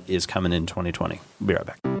at what is coming in 2020. We'll be right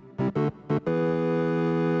back.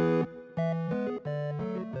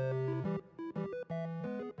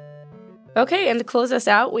 Okay, and to close us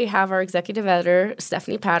out, we have our executive editor,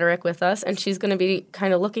 Stephanie Paterick, with us, and she's going to be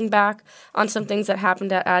kind of looking back on some things that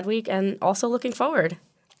happened at Adweek and also looking forward.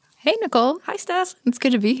 Hey, Nicole. Hi, Steph. It's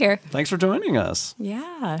good to be here. Thanks for joining us.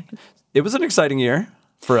 Yeah. It was an exciting year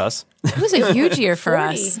for us. It was a huge year for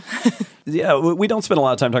us. Yeah, we don't spend a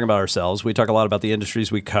lot of time talking about ourselves. We talk a lot about the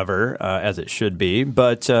industries we cover, as it should be.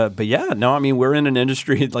 But yeah, no, I mean, we're in an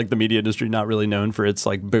industry, like the media industry, not really known for its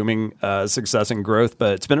like booming success and growth.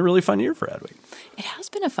 But it's been a really fun year for Adweek. It has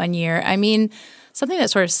been a fun year. I mean, something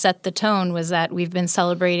that sort of set the tone was that we've been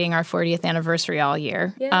celebrating our 40th anniversary all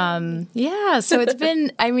year. Yeah, so it's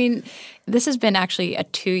been, I mean, this has been actually a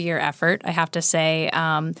 2-year effort, I have to say,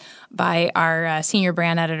 by our senior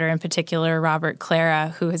brand editor in particular, Robert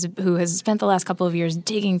Clara, who has spent the last couple of years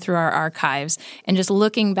digging through our archives and just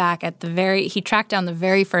looking back at he tracked down the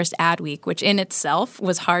very first Adweek, which in itself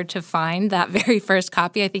was hard to find, that very first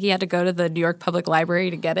copy. I think he had to go to the New York Public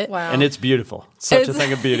Library to get it. Wow. And it's beautiful. Such a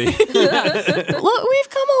thing of beauty. Look, we've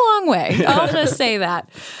come a long way. I'll just say that.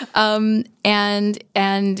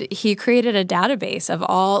 And he created a database of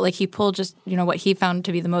all, like he pulled just, what he found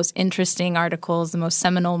to be the most interesting articles, the most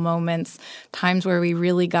seminal moments, times where we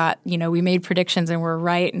really got, we made predictions and we're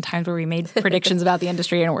right, and times where we made predictions about the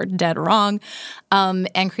industry and we're dead wrong,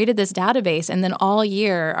 and created this database. And then all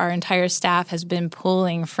year, our entire staff has been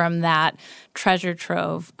pulling from that treasure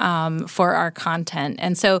trove for our content.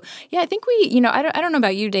 And so, yeah, I think we, I don't know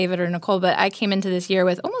about you, David or Nicole, but I came into this year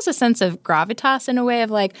with almost a sense of gravitas in a way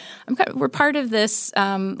of like, we're part of this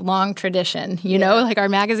long tradition, like our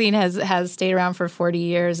magazine has stayed around for 40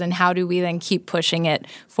 years, and how do we then keep pushing it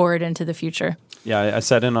forward into the future? Yeah, I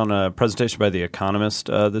sat in on a presentation by The Economist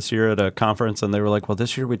this year at a conference, and they were like, well,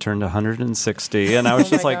 this year we turned 160. And I was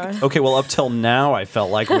just like, God. Okay, well, up till now I felt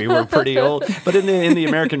like we were pretty old. But in the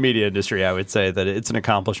American media industry, I would say that it's an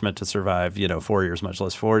accomplishment to survive, 4 years, much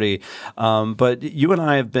less 40. But you and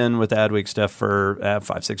I have been with Adweek, Steph, for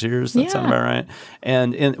 5-6 years. That sound about right?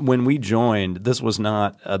 And when we joined, this was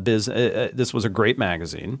not a this was a great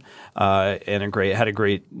magazine and had a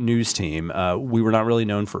great news team. We were not really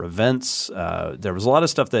known for events. There was a lot of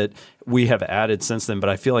stuff that we have added since then, but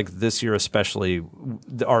I feel like this year especially,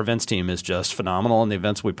 our events team is just phenomenal, and the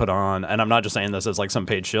events we put on, and I'm not just saying this as like some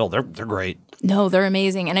paid shill, they're great. No, they're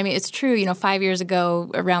amazing. And I mean, it's true, 5 years ago,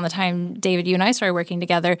 around the time, David, you and I started working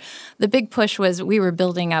together, the big push was we were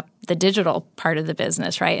building up the digital part of the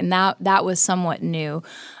business, right? And that was somewhat new.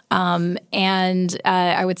 And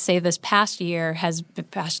I would say this past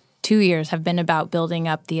 2 years have been about building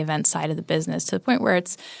up the event side of the business to the point where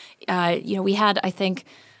it's, we had, I think,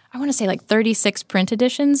 I want to say like 36 print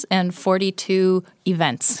editions and 42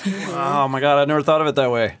 events. Oh my God, I never thought of it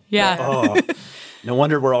that way. Yeah. Oh, no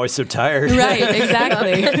wonder we're always so tired. Right,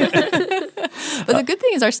 exactly. But the good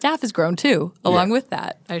thing is our staff has grown too, along with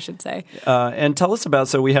that, I should say. And tell us about,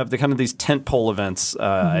 so we have the kind of these tentpole events,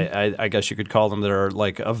 I guess you could call them, that are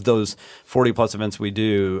like, of those 40 plus events we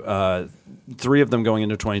do, 3 of them going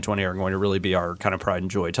into 2020 are going to really be our kind of pride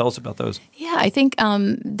and joy. Tell us about those. Yeah, I think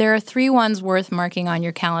there are 3 ones worth marking on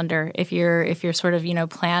your calendar if you're sort of,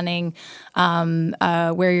 planning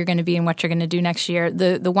where you're going to be and what you're going to do next year.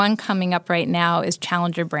 The one coming up right now is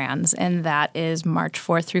Challenger Brands, and that is March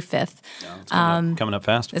 4th through 5th. Yeah, it's coming up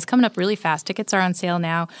fast. It's coming up really fast. Tickets are on sale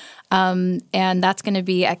now. And that's going to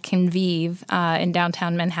be at Convive in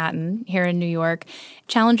downtown Manhattan here in New York.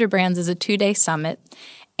 Challenger Brands is a 2-day summit.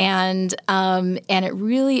 And it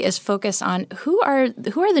really is focused on who are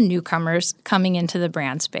the newcomers coming into the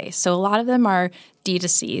brand space. So a lot of them are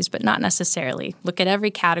D2Cs, but not necessarily. Look at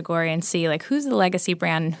every category and see like who's the legacy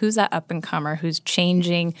brand and who's that up-and-comer who's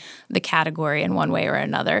changing the category in one way or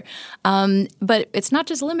another. But it's not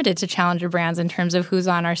just limited to challenger brands in terms of who's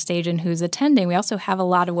on our stage and who's attending. We also have a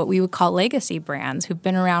lot of what we would call legacy brands who've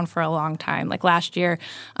been around for a long time. Like last year,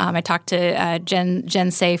 I talked to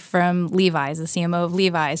Jen Safe from Levi's, the CMO of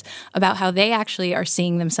Levi's, about how they actually are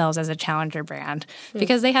seeing themselves as a challenger brand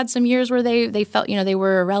because they had some years where they felt, they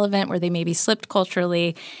were irrelevant, where they maybe slipped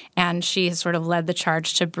culturally, and she has sort of led the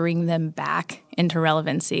charge to bring them back into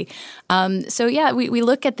relevancy. We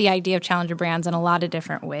look at the idea of challenger brands in a lot of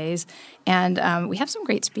different ways, and we have some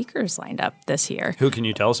great speakers lined up this year. Who can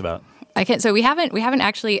you tell us about? So we haven't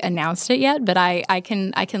actually announced it yet, but I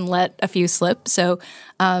can let a few slip. So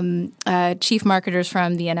chief marketers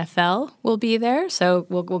from the NFL will be there. So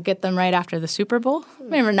we'll get them right after the Super Bowl.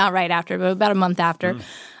 Maybe not right after, but about a month after.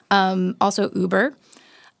 Also Uber,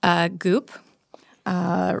 Goop.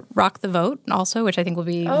 Rock the Vote also, which I think will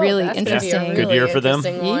be really interesting. Good year for them.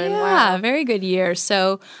 Yeah, very good year.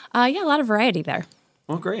 So, a lot of variety there.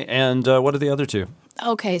 Well, great. And what are the other two?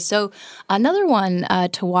 Okay, so another one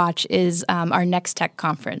to watch is our Next Tech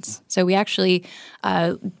conference. So we actually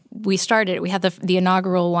we had the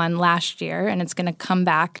inaugural one last year, and it's going to come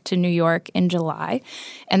back to New York in July,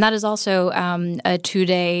 and that is also a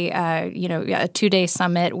 2-day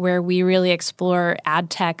summit where we really explore ad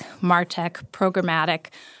tech, martech, programmatic,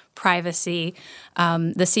 privacy,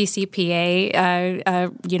 the CCPA,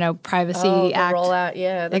 Privacy Act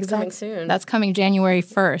rollout. That's coming soon. That's coming January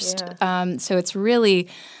 1st. Yeah. So it's really,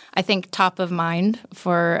 I think, top of mind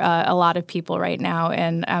for a lot of people right now.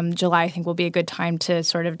 And July, I think, will be a good time to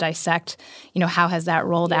sort of dissect, how has that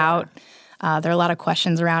rolled out? There are a lot of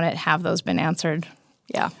questions around it. Have those been answered?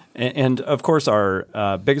 Yeah. And of course, our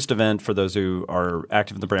biggest event for those who are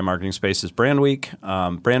active in the brand marketing space is Brand Week.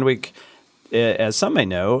 Brand Week, as some may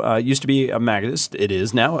know, used to be a magazine. It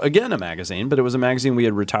is now, again, a magazine, but it was a magazine we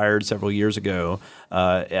had retired several years ago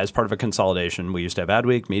as part of a consolidation. We used to have Ad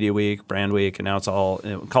Week, Media Week, Brand Week, and now it's all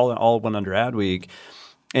one under Ad Week.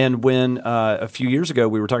 And when a few years ago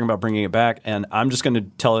we were talking about bringing it back, and I'm just going to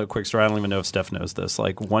tell a quick story. I don't even know if Steph knows this.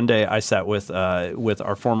 Like one day I sat with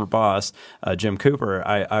our former boss, Jim Cooper.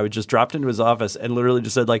 I just dropped into his office and literally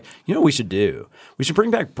just said, like, what we should do? We should bring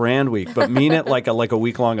back Brand Week, but mean it like a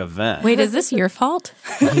week-long event. Wait, is this your fault?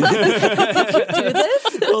 Did you do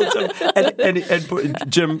this? And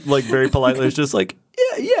Jim, like, very politely was just like,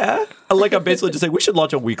 yeah. Like, I'm basically just saying we should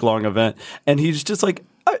launch a week-long event. And he's just like,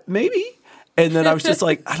 maybe. And then I was just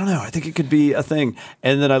like, I don't know. I think it could be a thing.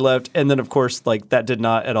 And then I left. And then, of course, like that did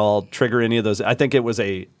not at all trigger any of those. I think it was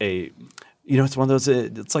it's one of those.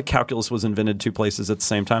 It's like calculus was invented two places at the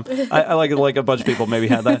same time. I like a bunch of people maybe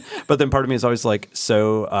had that. But then part of me is always like,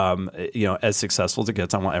 as successful as it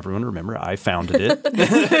gets, I want everyone to remember I founded it.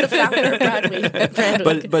 The founder of Brand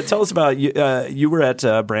Week. But tell us about you were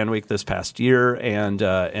at Brand Week this past year,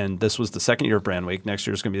 and this was the second year of Brand Week. Next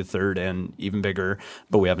year is going to be the third and even bigger.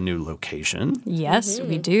 But we have a new location. Yes,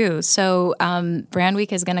 we do. So Brand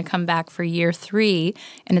Week is going to come back for year 3,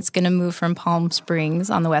 and it's going to move from Palm Springs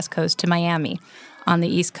on the West Coast to Miami on the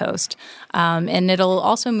East Coast. And it'll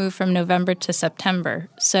also move from November to September.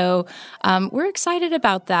 So we're excited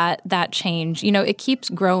about that change. It keeps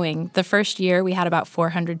growing. The first year we had about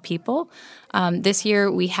 400 people. This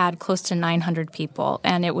year we had close to 900 people.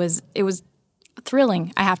 And it was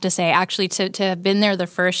thrilling, I have to say, actually, to have been there the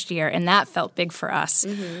first year, and that felt big for us.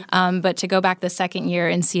 Mm-hmm. But to go back the second year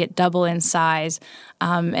and see it double in size,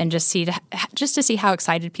 and just to see how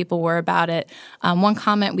excited people were about it. One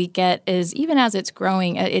comment we get is even as it's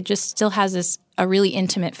growing, it just still has a really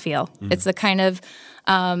intimate feel. Mm-hmm. It's the kind of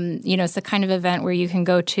it's the kind of event where you can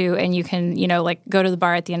go to and you can, go to the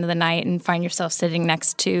bar at the end of the night and find yourself sitting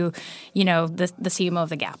next to, the CMO of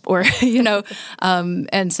the Gap or,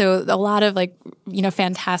 and so a lot of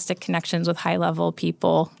fantastic connections with high level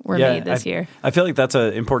people were made this year. I feel like that's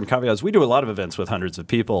an important caveat. We do a lot of events with hundreds of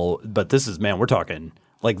people, but this is, we're talking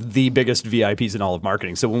like the biggest VIPs in all of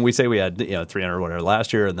marketing. So when we say we had, 300 or whatever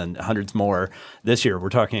last year and then hundreds more this year, we're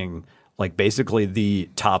talking like basically the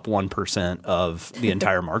top 1% of the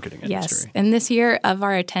entire marketing industry. Yes. And this year of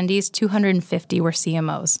our attendees, 250 were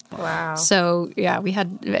CMOs. Wow. So, we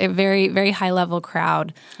had a very, very high level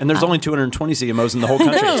crowd. And there's only 220 CMOs in the whole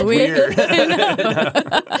country. It's weird.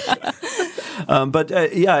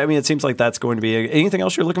 It seems like that's going to be anything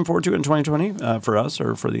else you're looking forward to in 2020 for us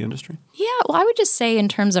or for the industry? Yeah, well, I would just say in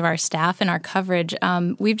terms of our staff and our coverage,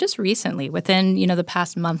 we've just recently, within the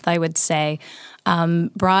past month, I would say,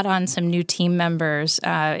 brought on some new team members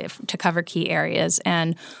to cover key areas.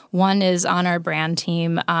 And one is on our brand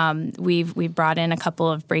team. We've brought in a couple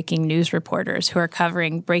of breaking news reporters who are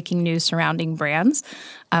covering breaking news surrounding brands.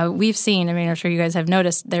 We've seen, I'm sure you guys have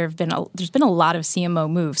noticed, there's been a lot of CMO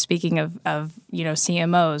moves. Speaking of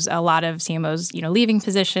CMOs, a lot of CMOs, leaving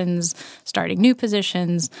positions, starting new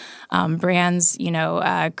positions, brands,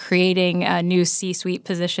 creating new C-suite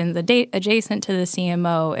positions adjacent to the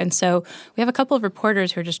CMO. And so we have a couple of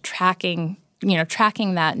reporters who are just tracking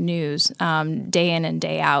that news day in and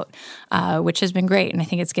day out, which has been great. And I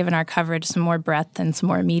think it's given our coverage some more breadth and some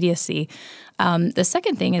more immediacy. The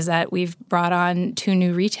second thing is that we've brought on 2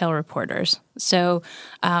 new retail reporters. So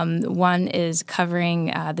one is covering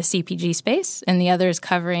the CPG space, and the other is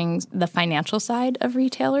covering the financial side of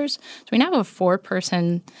retailers. So we now have a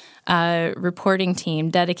 4-person reporting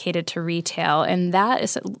team dedicated to retail, and that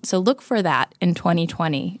is so look for that in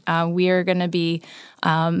 2020. We are going to be,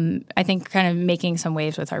 I think, kind of making some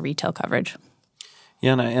waves with our retail coverage.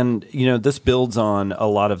 Yeah, and this builds on a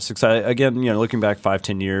lot of success. Again, looking back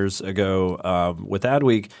 5-10 years ago with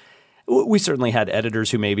Adweek, we certainly had editors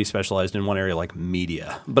who maybe specialized in one area like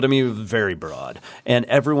media, but it was very broad, and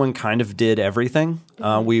everyone kind of did everything.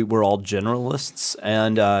 We were all generalists,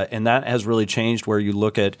 and that has really changed. Where you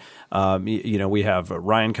look at, we have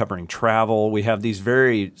Ryan covering travel. We have these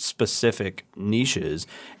very specific niches,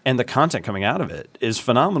 and the content coming out of it is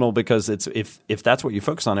phenomenal because it's if that's what you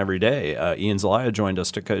focus on every day. Ian Zelaya joined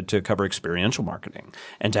us to cover experiential marketing,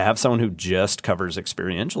 and to have someone who just covers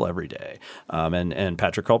experiential every day, and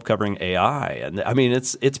Patrick Culp covering AI, and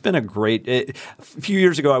it's been a great. A few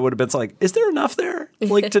years ago, I would have been like, is there enough there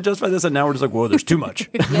to justify this? And now we're just like, whoa, there's too much.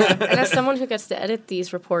 Yeah, and as someone who gets to edit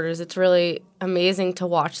these reporters, it's really amazing to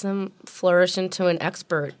watch them flourish into an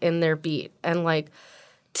expert in their beat, and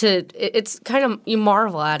it's kind of, you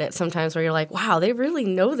marvel at it sometimes where you're like, wow, they really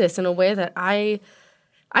know this in a way that I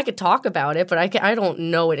could talk about it, but I don't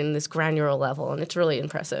know it in this granular level, and it's really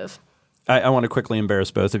impressive. I want to quickly embarrass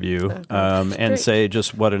both of you and say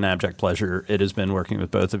just what an abject pleasure it has been working with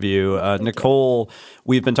both of you. Nicole,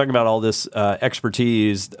 we've been talking about all this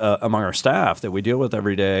expertise among our staff that we deal with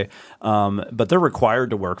every day, but they're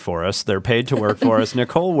required to work for us. They're paid to work for us.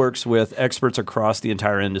 Nicole works with experts across the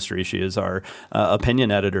entire industry. She is our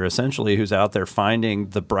opinion editor, essentially, who's out there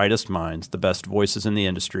finding the brightest minds, the best voices in the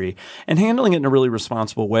industry, and handling it in a really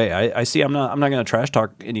responsible way. I see I'm not going to trash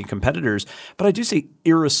talk any competitors, but I do see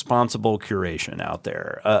irresponsible curation out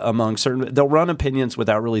there among certain. They'll run opinions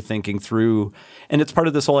without really thinking through, and it's part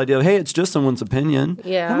of this whole idea of, hey, it's just someone's opinion.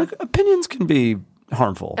 Yeah, I'm like, opinions can be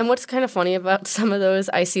harmful. And what's kind of funny about some of those,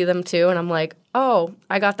 I see them too, and I'm like, oh,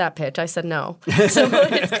 I got that pitch. I said no. So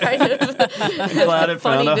it's kind of glad it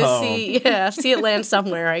funny found a to home. see it land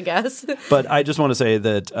somewhere, I guess. But I just want to say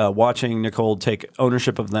that watching Nicole take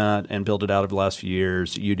ownership of that and build it out over the last few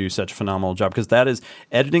years, you do such a phenomenal job, because that is,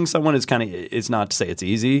 editing someone is kind of, it's not to say it's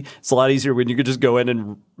easy. It's a lot easier when you could just go in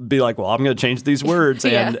and be like, well, I'm going to change these words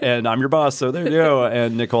and I'm your boss, so there you go.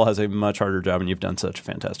 And Nicole has a much harder job, and you've done such a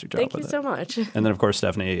fantastic job with it. Thank you so much. And then, of course,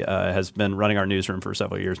 Stephanie has been running our newsroom for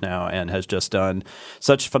several years now and has just done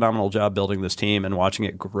such a phenomenal job building this team and watching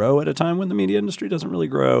it grow at a time when the media industry doesn't really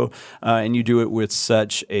grow. And you do it with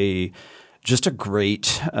such just a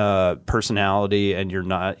great personality, and you're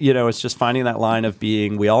not, it's just finding that line of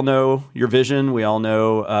being, we all know your vision, we all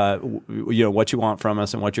know, what you want from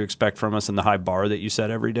us and what you expect from us and the high bar that you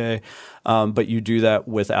set every day. But you do that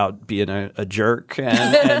without being a jerk,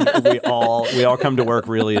 and we all come to work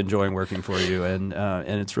really enjoying working for you, and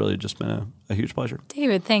it's really just been a huge pleasure.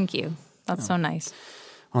 David, thank you. That's so nice.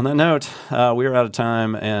 On that note, we are out of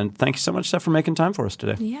time, and thank you so much, Steph, for making time for us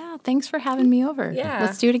today. Yeah, thanks for having me over. Yeah.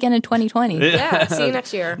 Let's do it again in 2020. Yeah, see you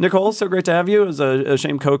next year. Nicole, so great to have you. It was a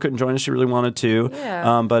shame Co couldn't join us. She really wanted to.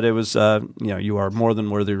 Yeah. But it was, you are more than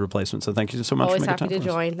worthy replacement, so thank you so much Always for making time for us. happy to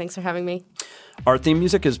join. Thanks for having me. Our theme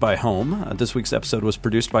music is by Home. This week's episode was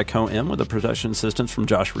produced by Co-M with a production assistance from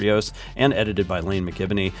Josh Rios and edited by Lane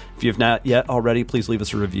McGivney. If you have not yet already, please leave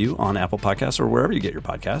us a review on Apple Podcasts or wherever you get your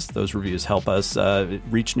podcasts. Those reviews help us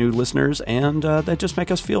reach new listeners, and they just make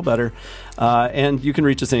us feel better. And you can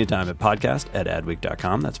reach us anytime at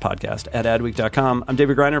podcast@adweek.com. That's podcast@adweek.com. I'm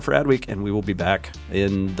David Greiner for Adweek, and we will be back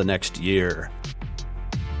in the next year.